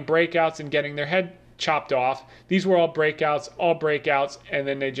buying breakouts and getting their head chopped off. These were all breakouts, and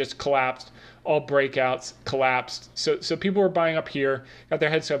then they just collapsed. All breakouts collapsed. So people were buying up here, got their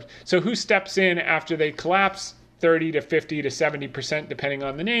heads chopped. So who steps in after they collapse 30 to 50 to 70%, depending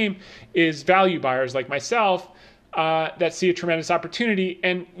on the name, is value buyers like myself that see a tremendous opportunity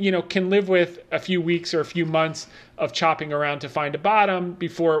and, can live with a few weeks or a few months of chopping around to find a bottom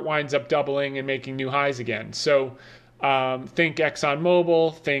before it winds up doubling and making new highs again. So think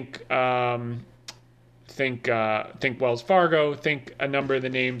ExxonMobil, think Wells Fargo, think a number of the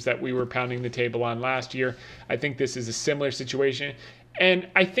names that we were pounding the table on last year. I think this is a similar situation. And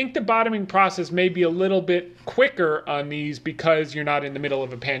I think the bottoming process may be a little bit quicker on these because you're not in the middle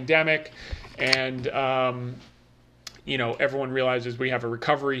of a pandemic, and everyone realizes we have a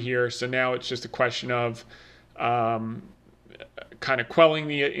recovery here. So now it's just a question of kind of quelling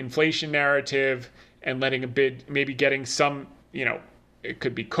the inflation narrative and letting maybe getting some, it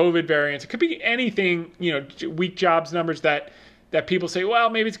could be COVID variants. It could be anything, weak jobs numbers that people say, well,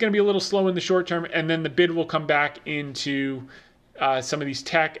 maybe it's going to be a little slow in the short term. And then the bid will come back into some of these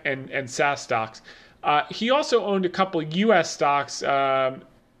tech and SaaS stocks. He also owned a couple U.S. stocks,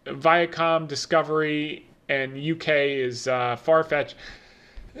 Viacom, Discovery, and UK is Farfetch,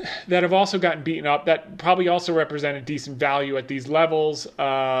 that have also gotten beaten up. That probably also represented decent value at these levels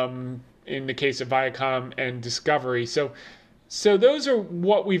in the case of Viacom and Discovery. So those are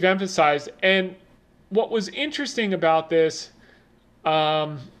what we've emphasized. And what was interesting about this,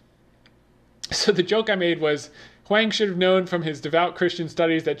 so the joke I made was, Huang should have known from his devout Christian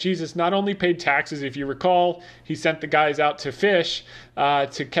studies that Jesus not only paid taxes. If you recall, he sent the guys out to fish,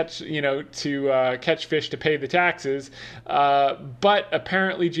 to catch fish to pay the taxes. But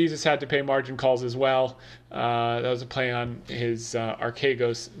apparently Jesus had to pay margin calls as well. That was a play on his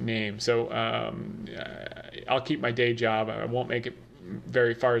Archegos name. So I'll keep my day job. I won't make it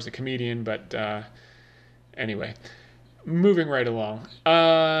very far as a comedian, but anyway, moving right along.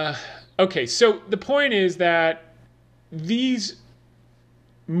 Okay, so the point is that these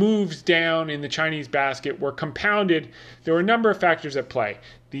moves down in the Chinese basket were compounded. There were a number of factors at play.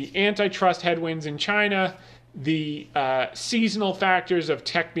 The antitrust headwinds in China, the seasonal factors of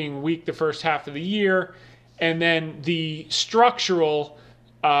tech being weak the first half of the year, and then the structural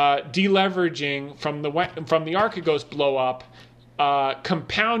deleveraging from the Archegos blow up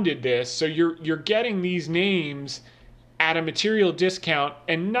compounded this. So you're getting these names at a material discount,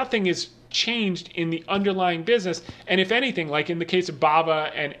 and nothing is changed in the underlying business. And if anything, like in the case of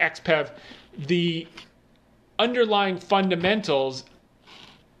Baba and XPEV, the underlying fundamentals,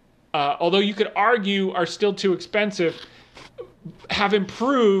 although you could argue are still too expensive, have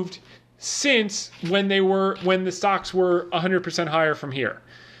improved since when the stocks were 100% higher from here.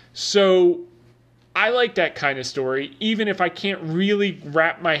 So I like that kind of story, even if I can't really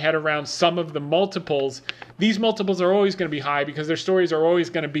wrap my head around some of the multiples. These multiples are always going to be high because their stories are always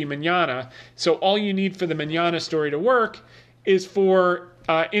going to be manana. So all you need for the manana story to work is for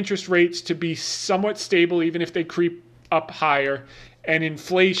interest rates to be somewhat stable, even if they creep up higher, and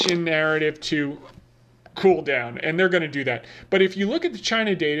inflation narrative to cool down. And they're going to do that. But if you look at the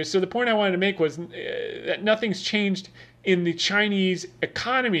China data, so the point I wanted to make was that nothing's changed in the Chinese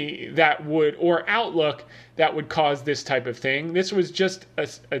economy or outlook that would cause this type of thing. This was just a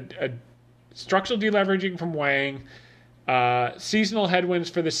structural deleveraging from Wang, seasonal headwinds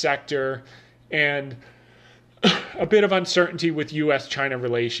for the sector, and a bit of uncertainty with U.S.-China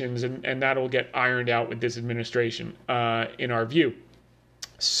relations, and that'll get ironed out with this administration, in our view.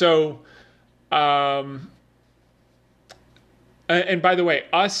 So, and by the way,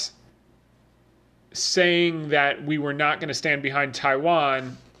 us saying that we were not going to stand behind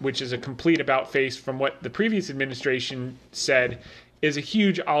Taiwan, which is a complete about-face from what the previous administration said, is a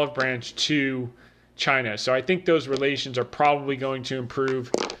huge olive branch to China. So I think those relations are probably going to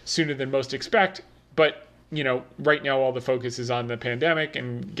improve sooner than most expect. But, right now all the focus is on the pandemic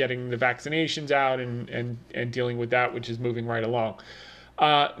and getting the vaccinations out and dealing with that, which is moving right along.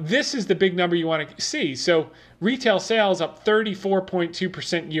 This is the big number you want to see. So retail sales up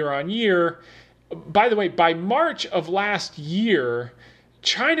 34.2% year on year. By the way, by March of last year,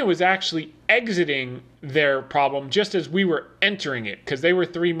 China was actually exiting their problem just as we were entering it, because they were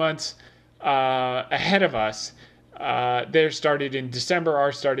 3 months ahead of us. Theirs started in December,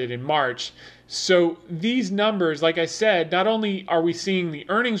 ours started in March. So these numbers, like I said, not only are we seeing the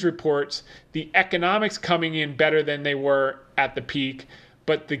earnings reports, the economics coming in better than they were at the peak,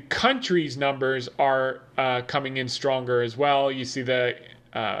 but the country's numbers are coming in stronger as well. You see the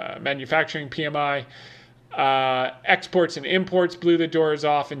manufacturing PMI. Exports and imports blew the doors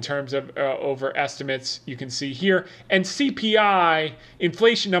off in terms of over estimates, you can see here. And CPI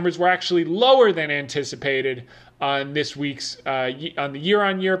inflation numbers were actually lower than anticipated on this week's, on the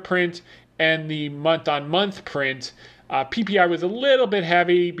year-on-year print and the month-on-month print. PPI was a little bit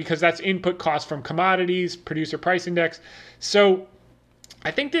heavy because that's input costs from commodities, producer price index. So I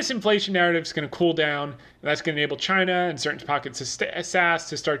think this inflation narrative is going to cool down, and that's going to enable China and certain pockets of SAS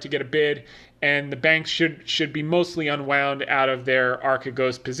to start to get a bid, and the banks should be mostly unwound out of their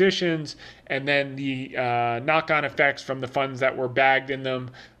Archegos positions, and then the knock-on effects from the funds that were bagged in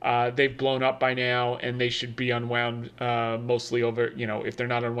them, they've blown up by now, and they should be unwound mostly over, if they're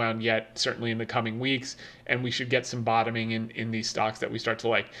not unwound yet, certainly in the coming weeks, and we should get some bottoming in these stocks that we start to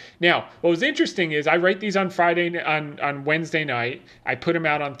like. Now, what was interesting is I write these on Wednesday night. I put them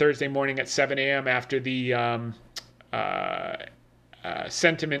out on Thursday morning at 7 a.m. after the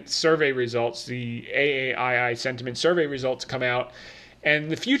sentiment survey results, the AAII sentiment survey results come out, and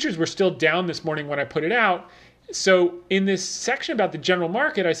the futures were still down this morning when I put it out. So in this section about the general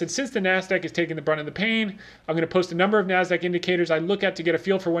market, I said, since the NASDAQ is taking the brunt of the pain, I'm going to post a number of NASDAQ indicators I look at to get a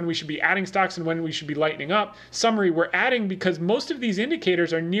feel for when we should be adding stocks and when we should be lightening up. Summary, we're adding because most of these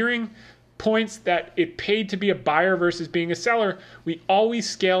indicators are nearing points that it paid to be a buyer versus being a seller. We always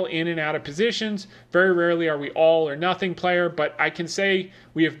scale in and out of positions. Very rarely are we all or nothing player, but I can say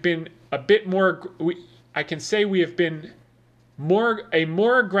we have been a bit more, we have been a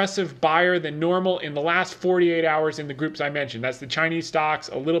more aggressive buyer than normal in the last 48 hours in the groups I mentioned. That's the Chinese stocks,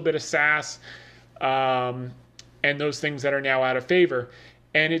 a little bit of SAS, and those things that are now out of favor.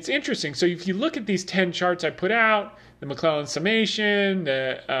 And it's interesting. So if you look at these 10 charts I put out, the McClellan summation,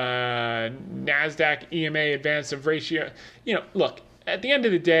 the NASDAQ EMA advanced ratio, look, at the end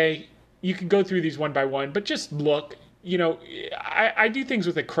of the day, you can go through these one by one, but just look. I do things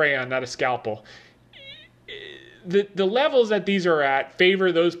with a crayon, not a scalpel. The levels that these are at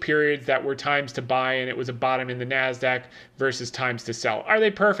favor those periods that were times to buy and it was a bottom in the NASDAQ versus times to sell. Are they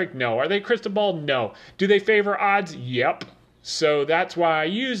perfect? No. Are they crystal ball? No. Do they favor odds? Yep. So that's why I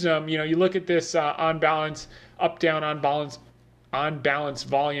use them. You look at this on balance, up, down, on balance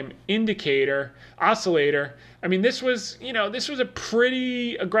volume indicator, oscillator. I mean, this was a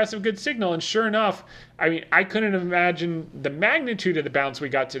pretty aggressive good signal. And sure enough, I couldn't imagine the magnitude of the bounce we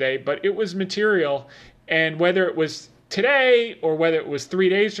got today, but it was material. And whether it was today or whether it was 3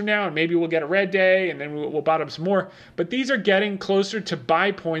 days from now, and maybe we'll get a red day and then we'll bottom some more. But these are getting closer to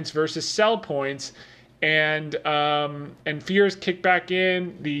buy points versus sell points. And fears kick back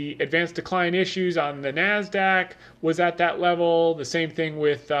in. The advanced decline issues on the NASDAQ was at that level. The same thing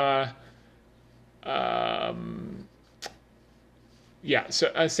with, same on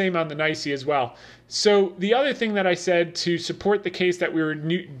the NYSE as well. So the other thing that I said to support the case that we were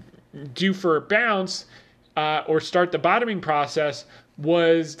due for a bounce or start the bottoming process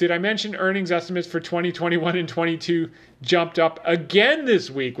was, did I mention earnings estimates for 2021 and 22 jumped up again this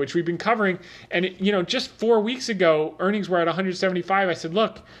week, which we've been covering. And, just 4 weeks ago, earnings were at 175. I said,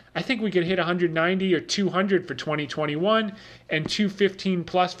 look, I think we could hit 190 or 200 for 2021 and 215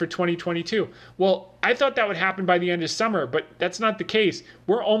 plus for 2022. Well, I thought that would happen by the end of summer, but that's not the case.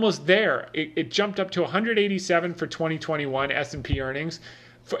 We're almost there. It jumped up to 187 for 2021 S&P earnings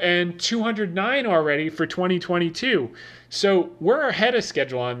and 209 already for 2022. So we're ahead of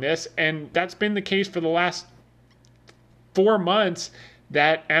schedule on this, and that's been the case for the last 4 months.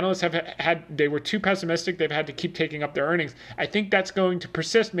 that analysts they were too pessimistic. They've had to keep taking up their earnings. I think that's going to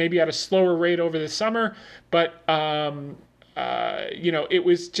persist, maybe at a slower rate over the summer, but it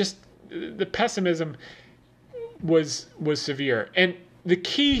was just the pessimism was severe. And the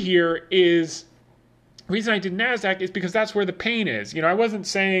key here is, the reason I did NASDAQ is because that's where the pain is. I wasn't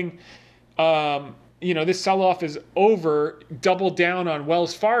saying, this sell-off is over, double down on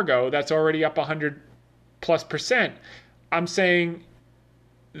Wells Fargo, that's already up 100+%. I'm saying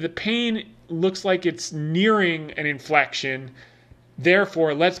the pain looks like it's nearing an inflection.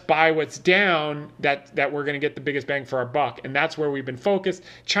 Therefore, let's buy what's down that we're going to get the biggest bang for our buck. And that's where we've been focused.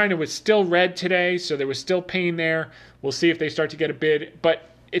 China was still red today, so there was still pain there. We'll see if they start to get a bid. But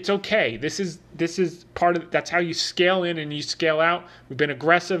it's okay. This is part of, that's how you scale in and you scale out. We've been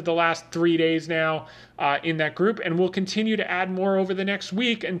aggressive the last 3 days now in that group, and we'll continue to add more over the next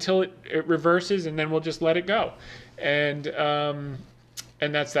week until it reverses, and then we'll just let it go. And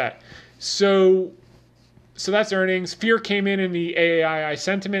that's that. So that's earnings. Fear came in the AAII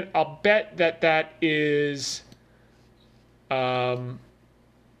sentiment. I'll bet that is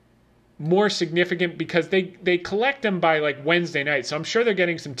more significant because they collect them by like Wednesday night. So I'm sure they're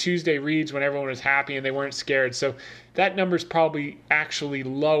getting some Tuesday reads when everyone was happy and they weren't scared. So that number's probably actually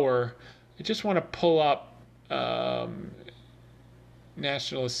lower. I just want to pull up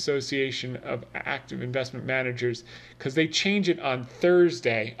National Association of Active Investment Managers because they change it on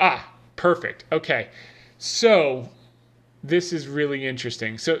Thursday. Perfect. Okay. So this is really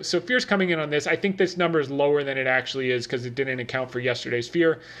interesting. So fear's coming in on this. I think this number is lower than it actually is because it didn't account for yesterday's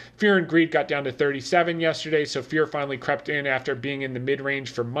fear. Fear and greed got down to 37 yesterday, so fear finally crept in after being in the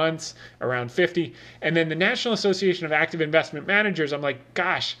mid-range for months, around 50. And then the National Association of Active Investment Managers, I'm like,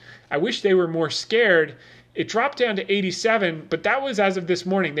 gosh, I wish they were more scared. It dropped down to 87, but that was as of this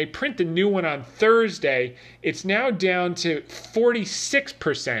morning. They print the new one on Thursday. It's now down to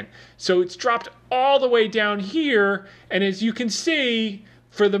 46%. So it's dropped all the way down here. And as you can see,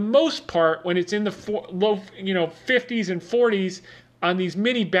 for the most part, when it's in the low 50s and 40s on these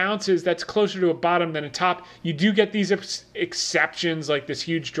mini bounces, that's closer to a bottom than a top. You do get these exceptions like this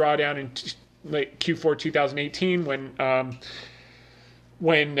huge drawdown in like Q4 2018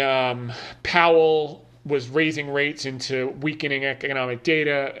 when Powell was raising rates into weakening economic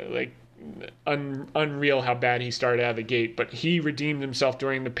data, like unreal how bad he started out of the gate. But he redeemed himself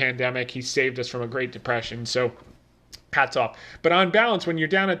during the pandemic. He saved us from a Great Depression. So hats off. But on balance, when you're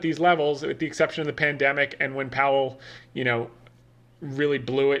down at these levels, with the exception of the pandemic and when Powell, really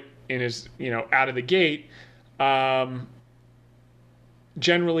blew it in his, out of the gate,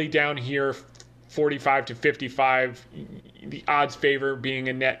 generally down here, 45 to 55, the odds favor being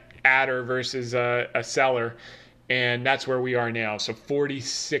a net adder versus a seller, and that's where we are now. So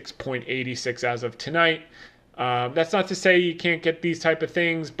 46.86 as of tonight. That's not to say you can't get these type of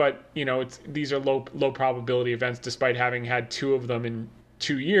things, but these are low probability events. Despite having had two of them in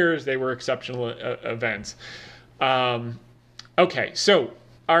 2 years, they were exceptional events. Okay, so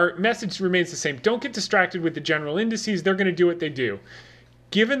our message remains the same. Don't get distracted with the general indices. They're going to do what they do.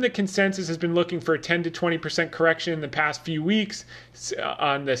 Given the consensus has been looking for a 10 to 20% correction in the past few weeks,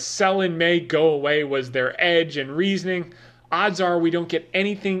 on the sell in May, go away was their edge and reasoning. Odds are we don't get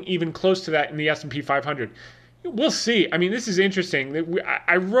anything even close to that in the S&P 500. We'll see. I mean, this is interesting.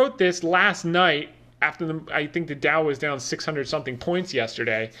 I wrote this last night after I think the Dow was down 600 something points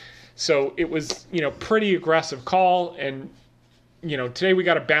yesterday. So it was, pretty aggressive call. And, today we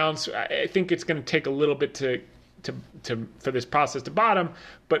got to bounce. I think it's going to take a little bit for this process to bottom,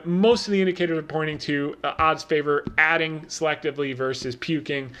 but most of the indicators are pointing to odds favor adding selectively versus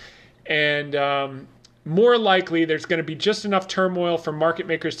puking, and more likely there's going to be just enough turmoil for market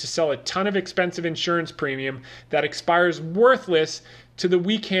makers to sell a ton of expensive insurance premium that expires worthless to the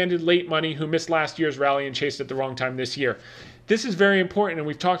weak-handed late money who missed last year's rally and chased at the wrong time this year. This is very important, and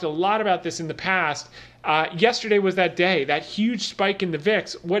we've talked a lot about this in the past. Yesterday was that day, that huge spike in the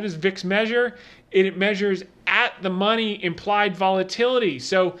VIX. What does VIX measure? It measures at the money implied volatility.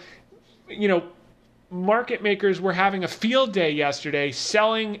 So, market makers were having a field day yesterday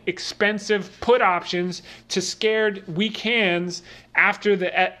selling expensive put options to scared weak hands after the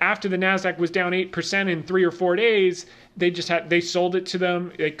NASDAQ was down 8% in 3 or 4 days. They sold it to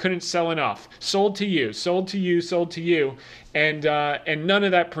them. They couldn't sell enough. Sold to you. And none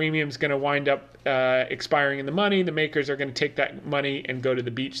of that premium is going to wind up expiring in the money. The makers are going to take that money and go to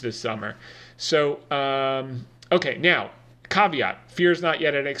the beach this summer. So, okay, now, Caveat, fear is not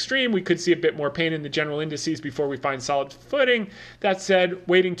yet at an extreme. We could see a bit more pain in the general indices before we find solid footing. That said,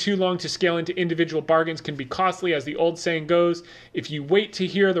 waiting too long to scale into individual bargains can be costly. As the old saying goes, if you wait to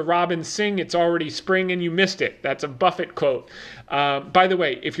hear the robins sing, it's already spring and you missed it. That's a Buffett quote. By the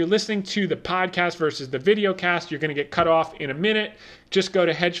way, if you're listening to the podcast versus the video cast, you're going to get cut off in a minute. Just go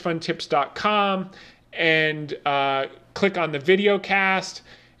to hedgefundtips.com and click on the video cast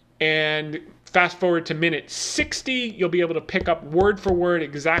and fast forward to minute 60. You'll be able to pick up word for word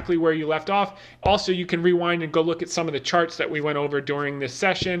exactly where you left off. Also, you can rewind and go look at some of the charts that we went over during this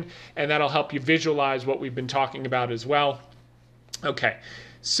session, and that'll help you visualize what we've been talking about as well. Okay,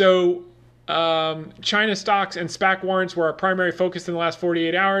 so China stocks and SPAC warrants were our primary focus in the last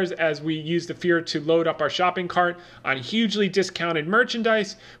 48 hours as we used the fear to load up our shopping cart on hugely discounted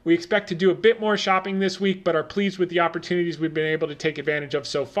merchandise. We expect to do a bit more shopping this week, but are pleased with the opportunities we've been able to take advantage of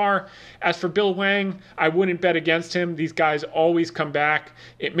so far. As for Bill Wang, I wouldn't bet against him. These guys always come back.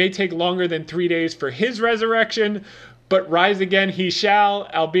 It may take longer than 3 days for his resurrection, but rise again he shall,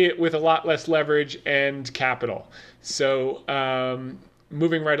 albeit with a lot less leverage and capital. So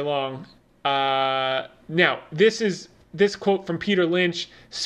moving right along. Now, this quote from Peter Lynch